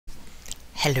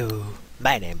Hello,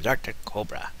 my name is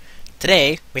ArchitectCobra.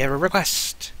 Today we have a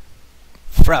request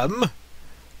from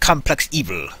Complex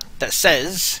Evil that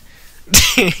says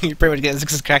you're pretty much getting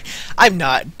this crack. I'm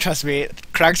not, trust me.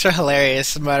 Cracks are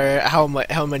hilarious no matter how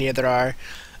many there are.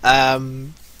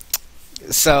 But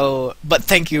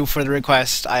thank you for the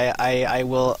request. I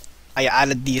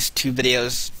added these two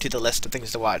videos to the list of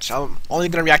things to watch. I'm only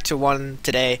gonna react to one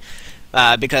today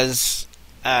because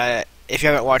if you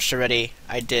haven't watched already,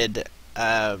 I did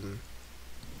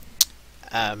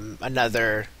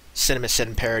another Cinema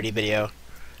Sin parody video,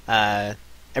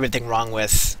 everything wrong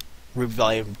with RWBY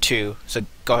Volume 2, so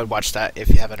go ahead and watch that if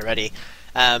you haven't already.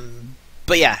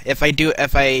 But yeah, I'm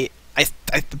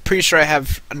pretty sure I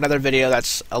have another video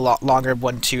that's a lot longer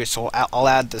one too, so I'll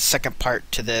add the second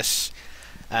part to this,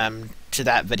 to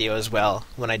that video as well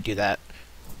when I do that.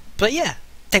 But yeah,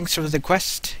 thanks for the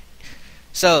request.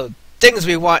 So, things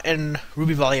we want in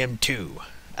RWBY Volume 2.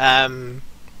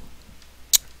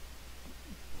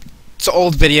 It's an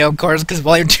old video, of course, because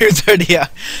Volume 2 is already out.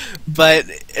 But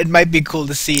it might be cool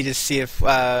to see if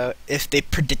they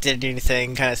predicted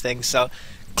anything, kind of thing. So,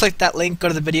 click that link, go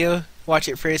to the video, watch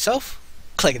it for yourself.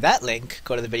 Click that link,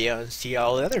 go to the video, and see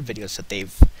all the other videos that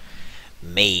they've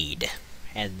made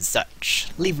and such.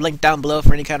 Leave a link down below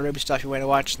for any kind of RWBY stuff you want to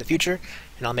watch in the future,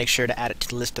 and I'll make sure to add it to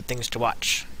the list of things to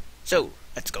watch. So,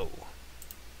 let's go.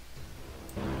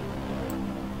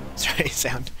 Sorry,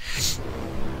 sound.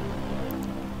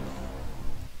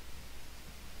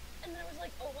 And then I was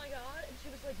like, oh my god, and she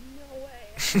was like, no way.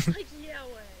 I was like, yeah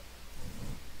way.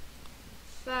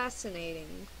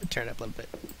 Fascinating. Turn it up a little bit.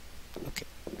 Okay.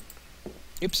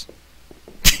 Oops.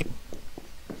 Hey,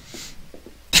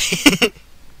 you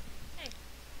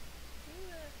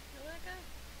know that guy?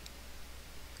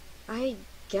 I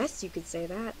guess you could say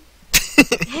that.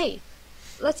 Hey,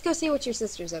 let's go see what your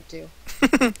sister's up to.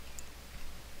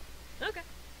 Okay.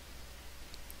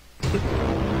 Hey,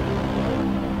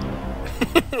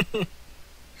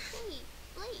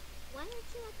 Blake, why aren't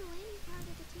you at the landing pad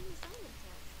of the team assignment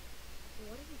test?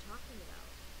 What are you talking about?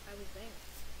 I was there.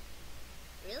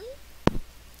 Really?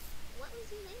 What was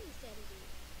your landing strategy?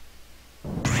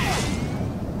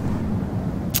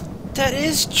 That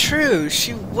is true.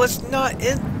 She was not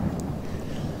in.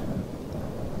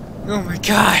 Oh my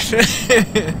god.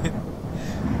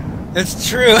 That's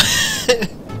true.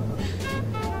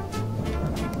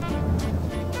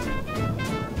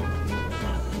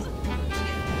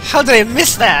 How did I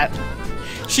miss that?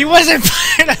 She wasn't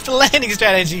part of the landing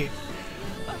strategy.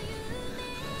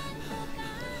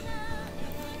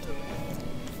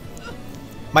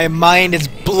 My mind is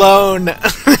blown.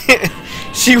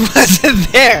 She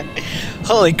wasn't there.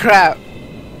 Holy crap.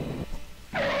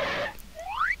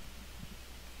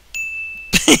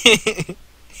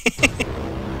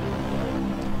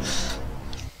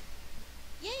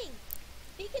 Yang!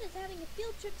 Beacon is having a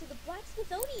field trip to the Black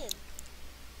Smithsonian.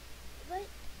 But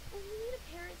we need a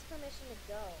parent's permission to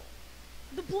go.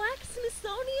 The Black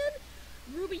Smithsonian?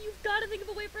 RWBY, you've got to think of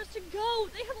a way for us to go.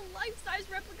 They have a life-size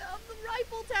replica of the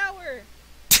Rifle Tower.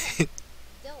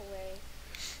 Don't worry.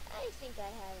 I think I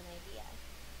have an idea.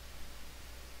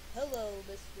 Hello,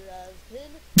 Mr.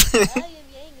 Ozpin. I am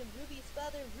Yang and Ruby's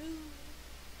father, Reuben.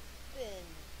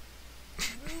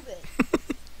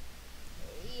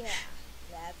 Yeah,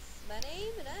 that's my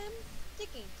name, and I'm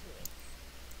sticking to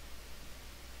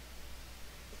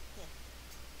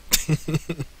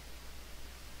it.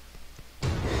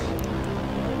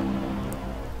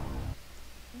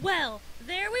 Well,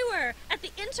 there we were, at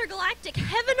the intergalactic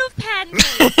heaven of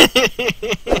pancakes.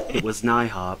 It was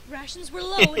NIHOP. Rations were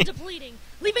low and depleting,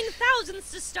 leaving thousands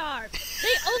to starve.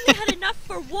 They only had enough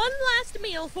for one last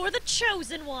meal for the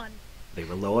chosen one. They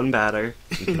were low on batter.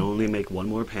 We could only make one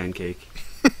more pancake.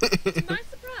 To my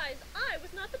surprise, I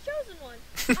was not the chosen one.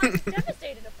 I was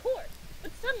devastated, of course.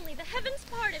 But suddenly the heavens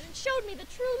parted and showed me the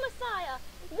true Messiah.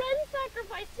 Ren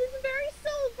sacrificed his very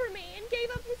soul for me and gave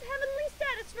up his heavenly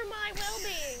status for my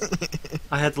well-being.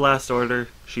 I had the last order.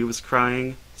 She was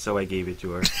crying, so I gave it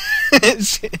to her. From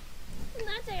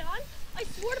that day on, I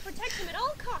swore to protect him at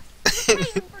all costs, to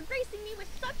repay him for gracing me with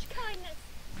such kindness.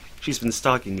 She's been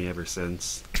stalking me ever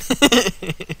since.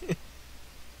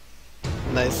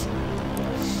 Nice.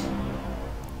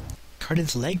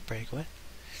 Carden's leg break, what?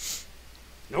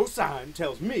 No sign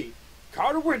tells me,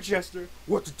 Carter Winchester,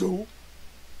 what to do.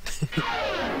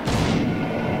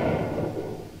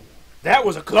 That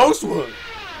was a close one.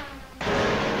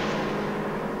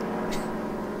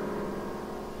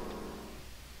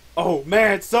 Oh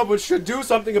man, someone should do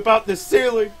something about this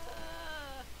ceiling.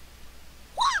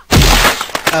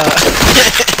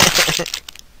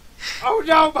 Oh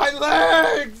no, my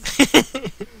legs!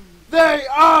 They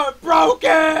are broken!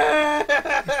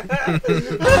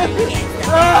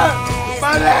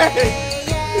 My leg!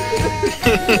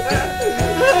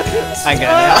 I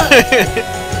got it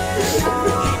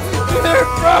They're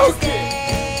broken!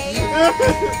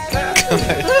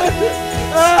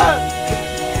 now.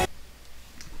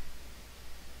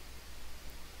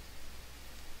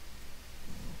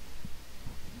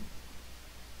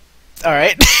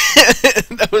 Alright.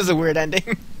 That was a weird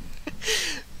ending.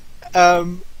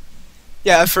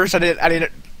 Yeah, at first I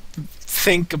didn't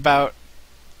think about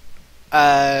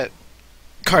Card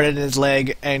in his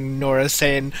leg and Nora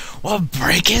saying, "Well,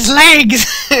 break his legs,"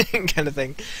 kind of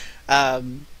thing.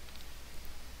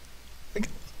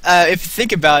 If you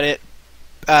think about it,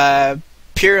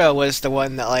 Pyrrha was the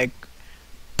one that like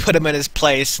put him in his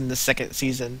place in the second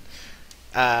season,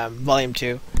 Volume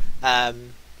 2,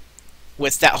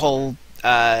 with that whole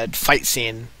fight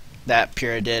scene that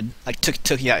Pyrrha did. Like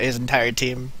took out his entire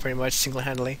team pretty much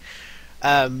single-handedly.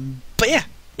 But yeah,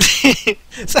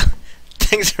 so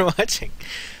thanks for watching.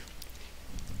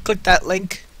 Click that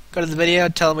link, go to the video,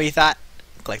 tell them what you thought.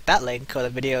 Click that link, go to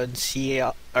the video and see,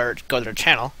 or go to their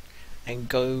channel and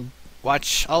go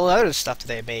watch all the other stuff that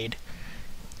they made.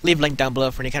 Leave a link down below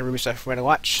for any kind of RWBY stuff we're going to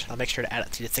watch. I'll make sure to add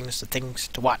it to the things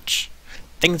to watch.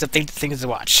 Things to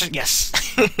watch. Yes.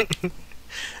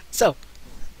 So,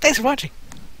 thanks for watching.